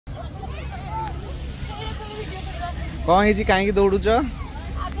कौन है जी कहीं दौड़ुच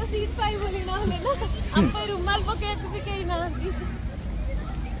आगे सीट पाई बोली ना हमें ना हम पे रुमाल पके भी कहीं ना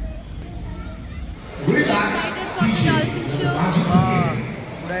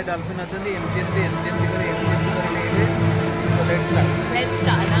पूरा डॉल्फिन अछंती एमजेंती तो लेट्स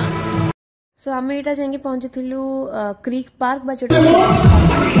स्टार्ट सो आम यहाँ जाए पहुंची क्रीक पार्क बा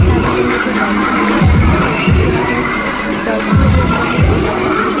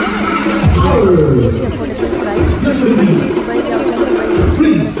अफोर्डेबल प्राइस तो दुबई जाऊँ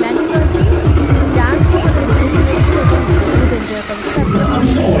प्लानिंग रही जातु विजिट बहुत एंजॉय करते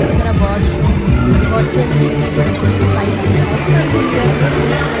सारा bird virtual reality 5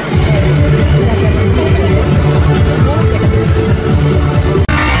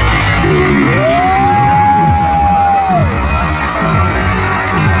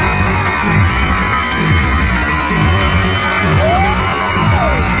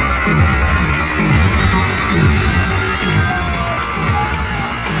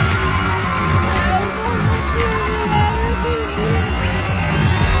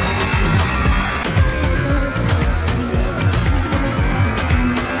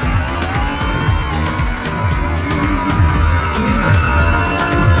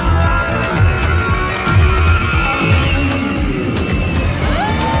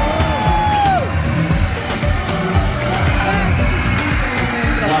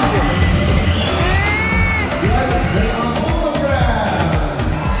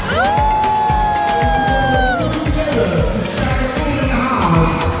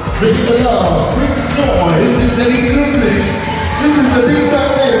 Mr. Love, bring the noise. This is the Olympics. This is the big star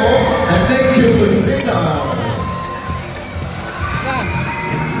table, and thank you for the big time.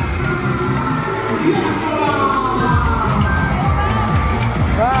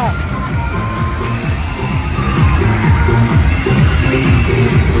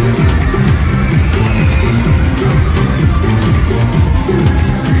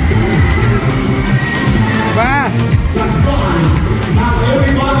 That's fine. Now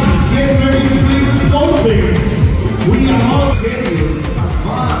everybody get ready to play with the Dolphins. We are all serious. Some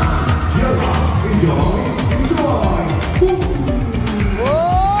fun. Cheer up. Enjoy. Enjoy.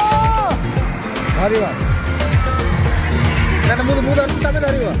 Oh! Arriba. Nana muda antes também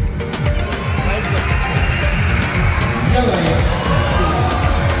arriba.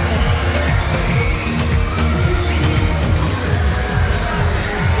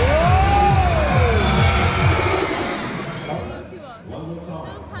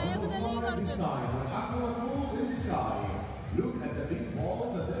 Look at the big ball,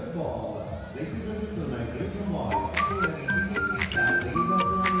 the dead ball. Ladies and gentlemen, great and boys, school and necessity, that's a hidden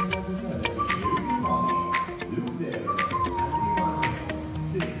promise of the society. Everybody, look there and imagine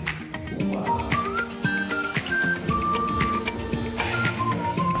this. Wow.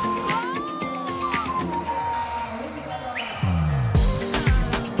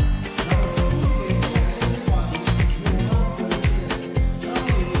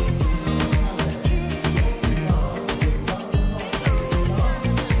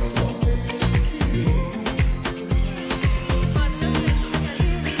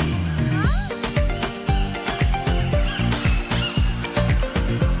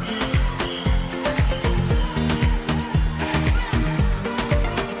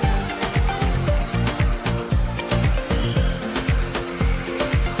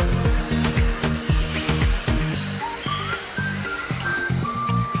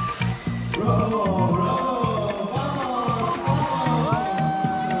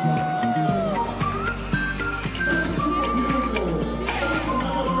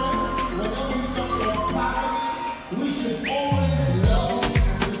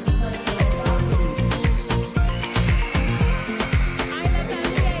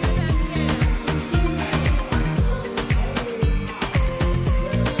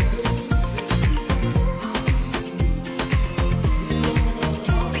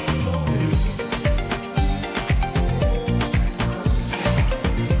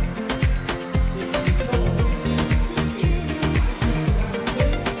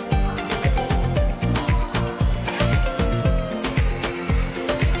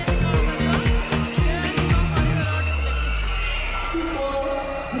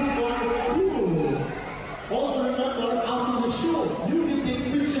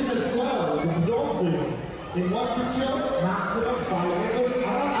 In one picture, maximum followers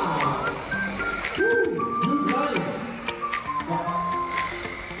are allowed. Woo, nice.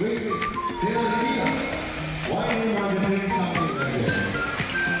 Wait, there are Lydia. Why do you want to play something like this?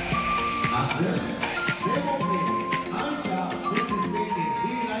 Ask them. They won't play. Answer, this is waiting. Do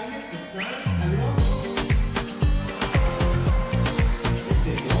you like it? It's nice. Anyone? They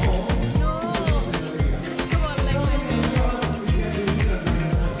say no.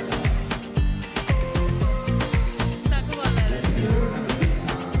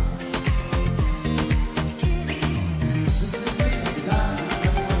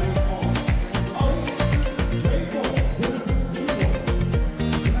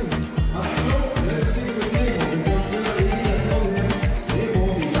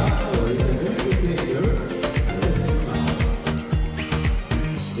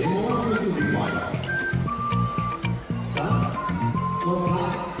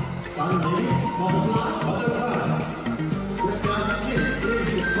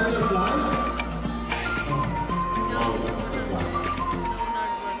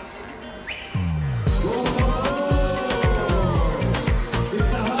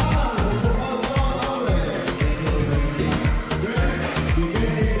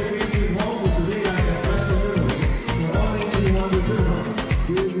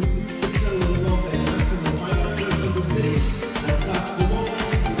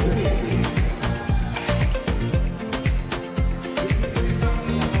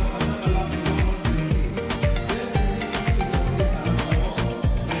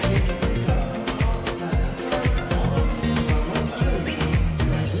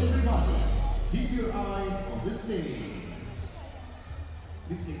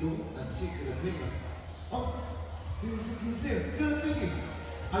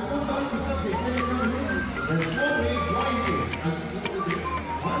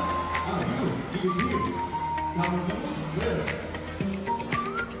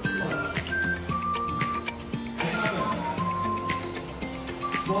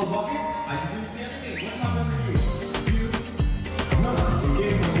 Small bucket? I didn't see anything. What happened with you? You? No, you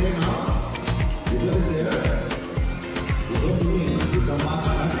came from there now. You got it there. You go to me. You come back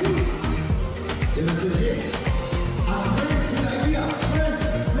and then I said, hey, as friends, good idea. Friends,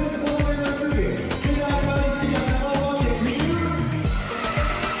 let's celebrate the city. Did everybody see a small bucket here?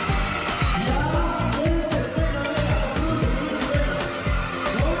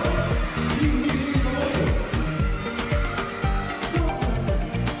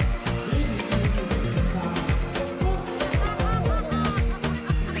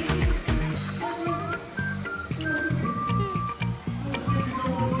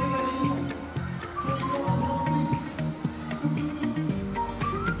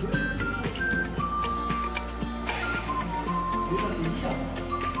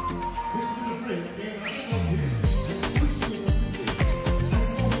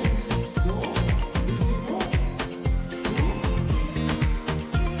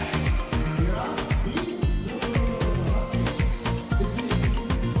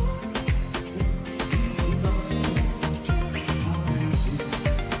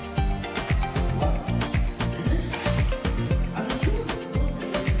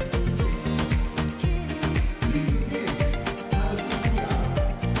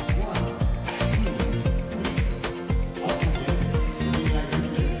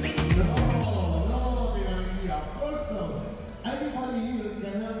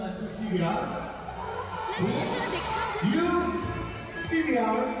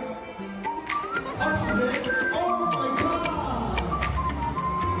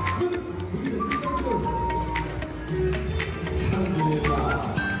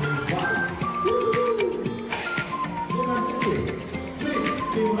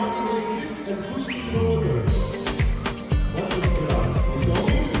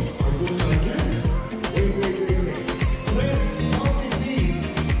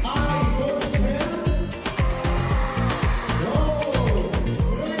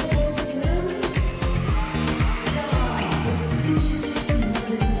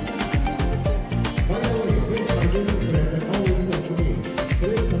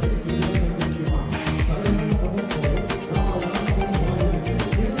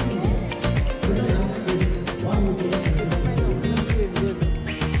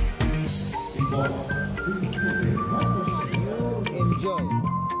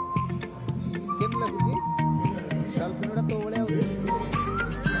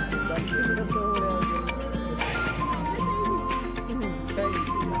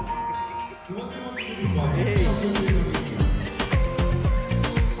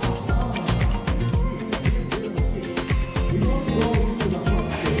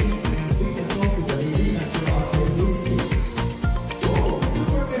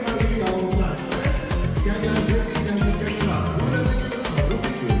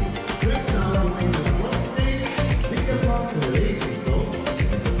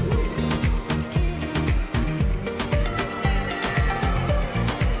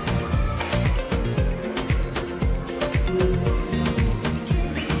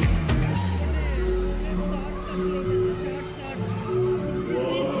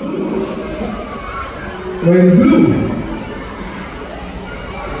 Wearing blue.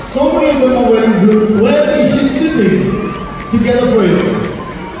 So many of them are wearing blue. Where is she sitting? To get a break.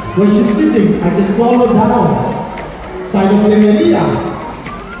 Where she's sitting, I can call her down. Side of Primeria.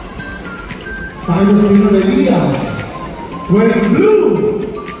 Side of Primeria. Wearing blue.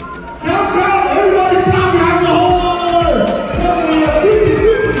 Come, everybody come down the hall. Come here, pretty.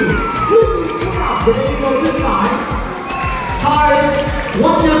 Come on, the name of this side. Hi,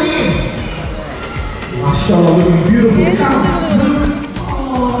 what's your name? Mashallah, looking beautiful. Come.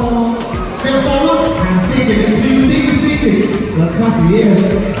 Oh, step forward and take it. Take it. The coffee, yes.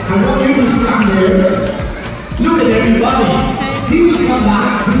 I want you to stand there. Look at everybody. He will come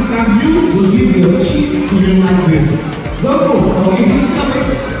back. This time you will give your cheek to him like this. Go. Okay, he's coming.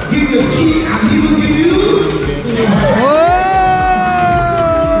 Give your cheek and he will give you.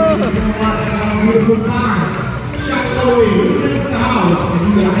 Beautiful time. Shout away. Bring the house. And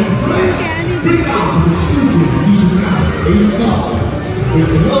you are in front. Bring out the exclusive. You should ask. Ace up.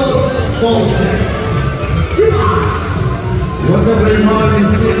 With love. Fall step. What's up, everyone? This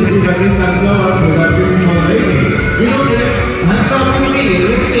is Pratikshya for that beautiful lady. You know this? Hands up to me.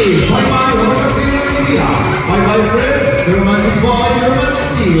 Let's see. Bye-bye. What's up, India? Bye-bye, friend. The romantic boy, the romantic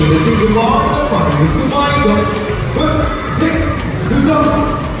sea. Listen to boy, the party. Goodbye, go. Good. Good dog.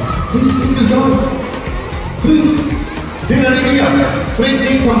 Good dog. Good. Dinner India. Friend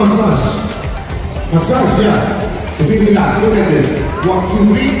needs some massage. Massage, yeah. If you relax, look at this. 1, 2,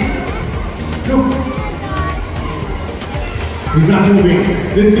 3. Look. He's not moving.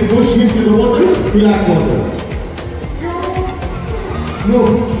 Let me push him to the water. He like water. No,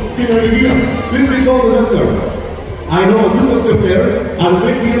 Tina Olivia. Let me call the doctor. I know a good doctor there. I'll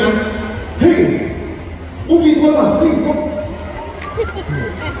wait him and... Hey! Moving, hold on. Hey, come.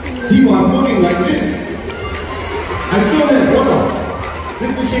 He was moving like this. I saw him. Hold on.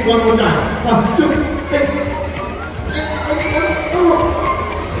 Let me check one more time. 1, 2, hey.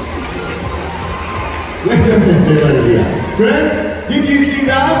 Wait a minute, Tina Olivia. Friends, did you see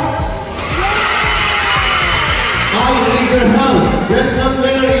that? I need your help. Let's not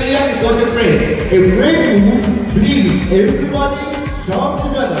let her react to the friend. A friend move, please. Everybody, shout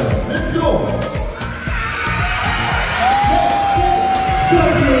together. Let's go. Good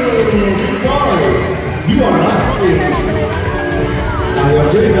boy. You are right. I am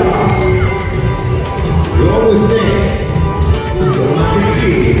very good. You always say, you're not to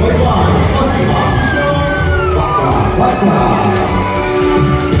see. Bye-bye. Spasiba. Baka. Baka.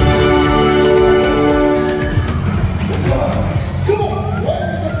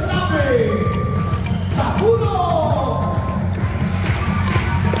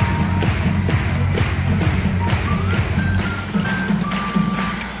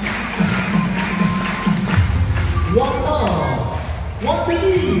 One love, one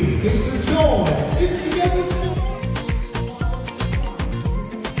belief, it's the joy, it's together.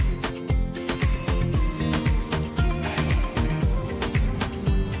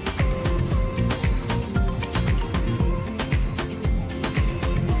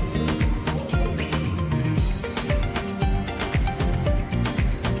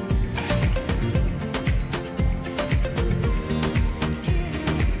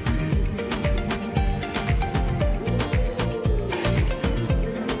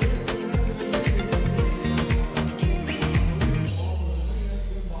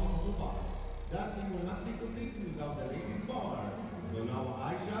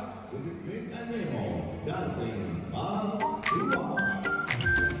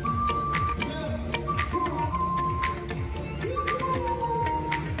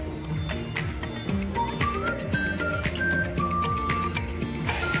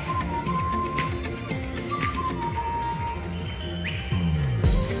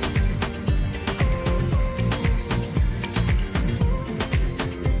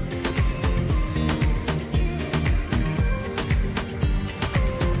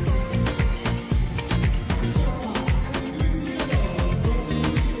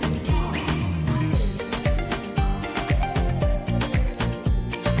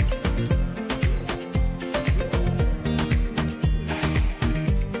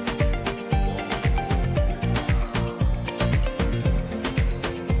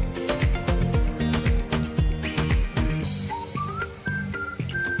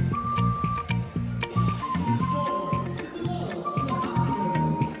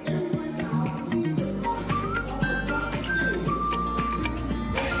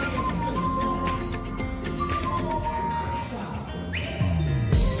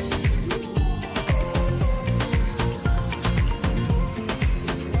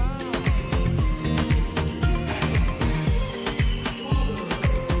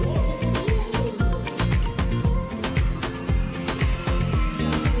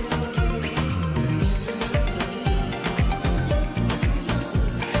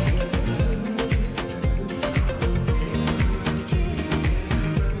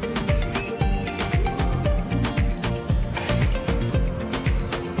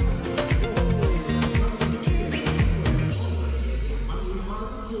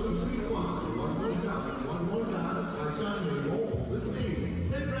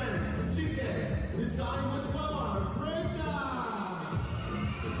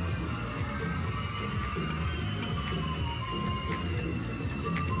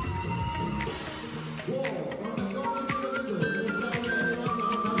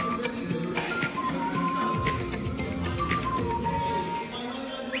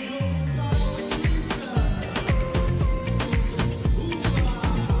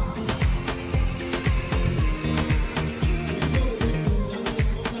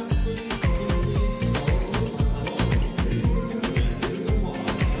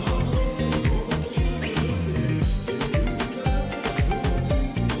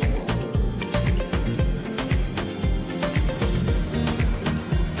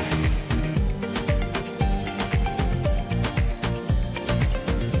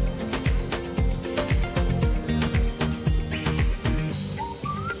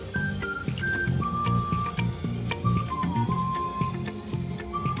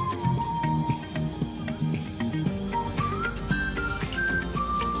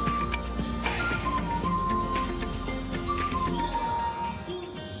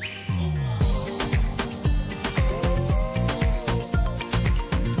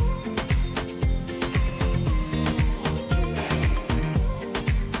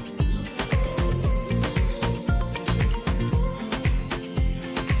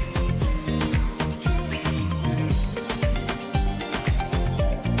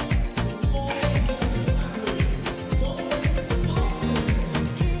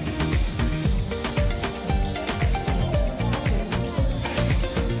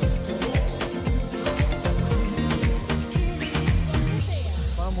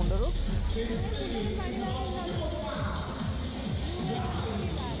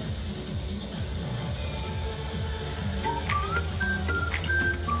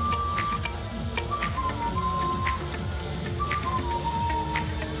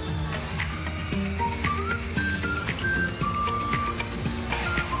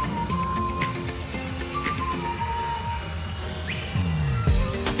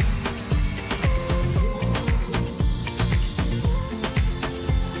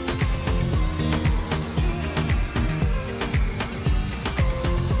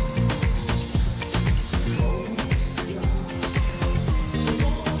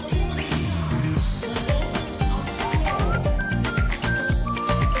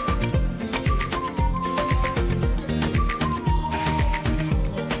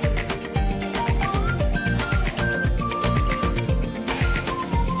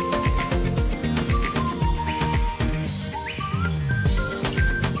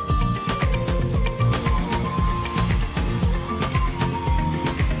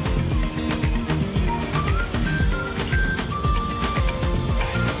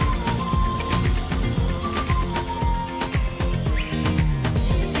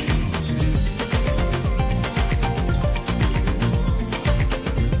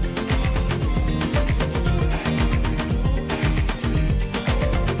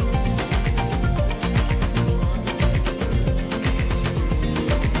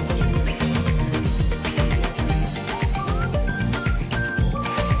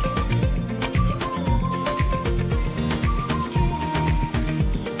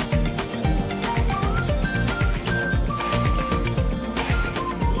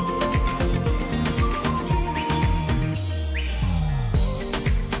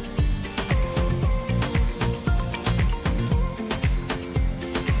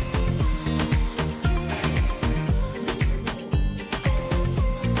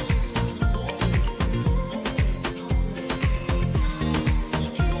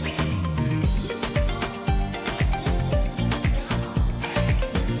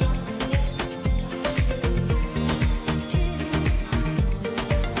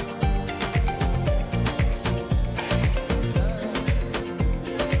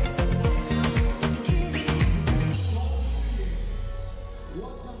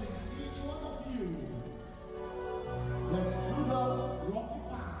 welcoming each one of you. Let's do the Rocky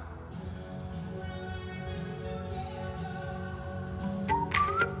Path.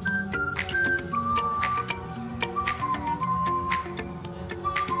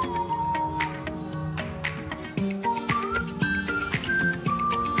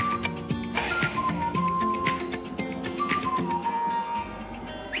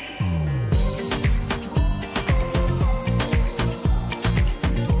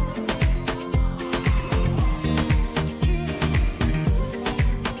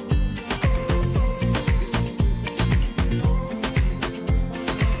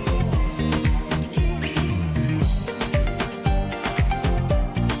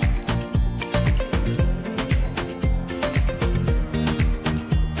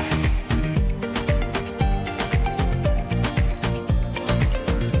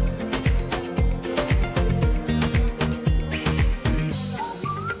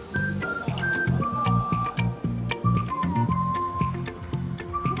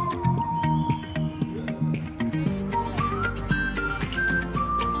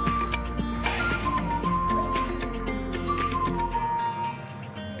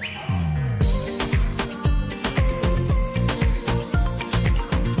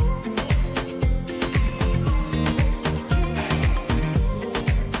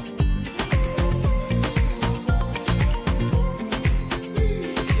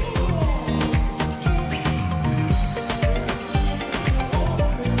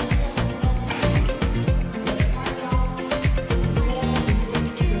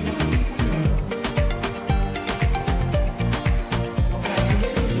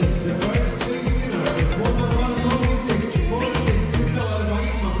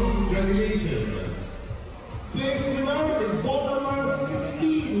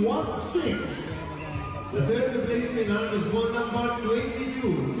 The third place winner is ball number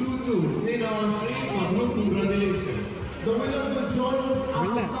 2222. Congratulations. The winners will join us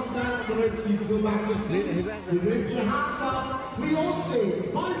after some time on the red seats. Go back to seats. We wave your hands up. We all say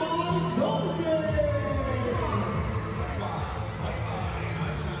bye-bye, Dolphin!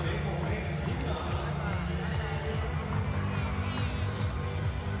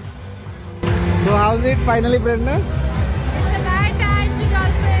 So how's it finally, Prerna? It's a bad time to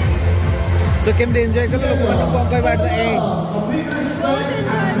Dolphin. So can they enjoy the look at the end?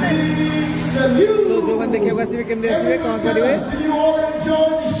 So जो बंदे क्या कैसे भी केम देश में कौन सा रिवे? Did you all enjoy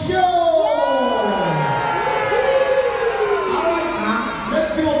the show? Alright, now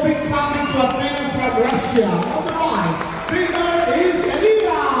let's give a big clapping to our trainers from Russia. On the right, trainer is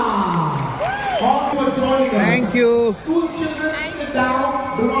Elena. All for joining us. Thank you. School children, sit down.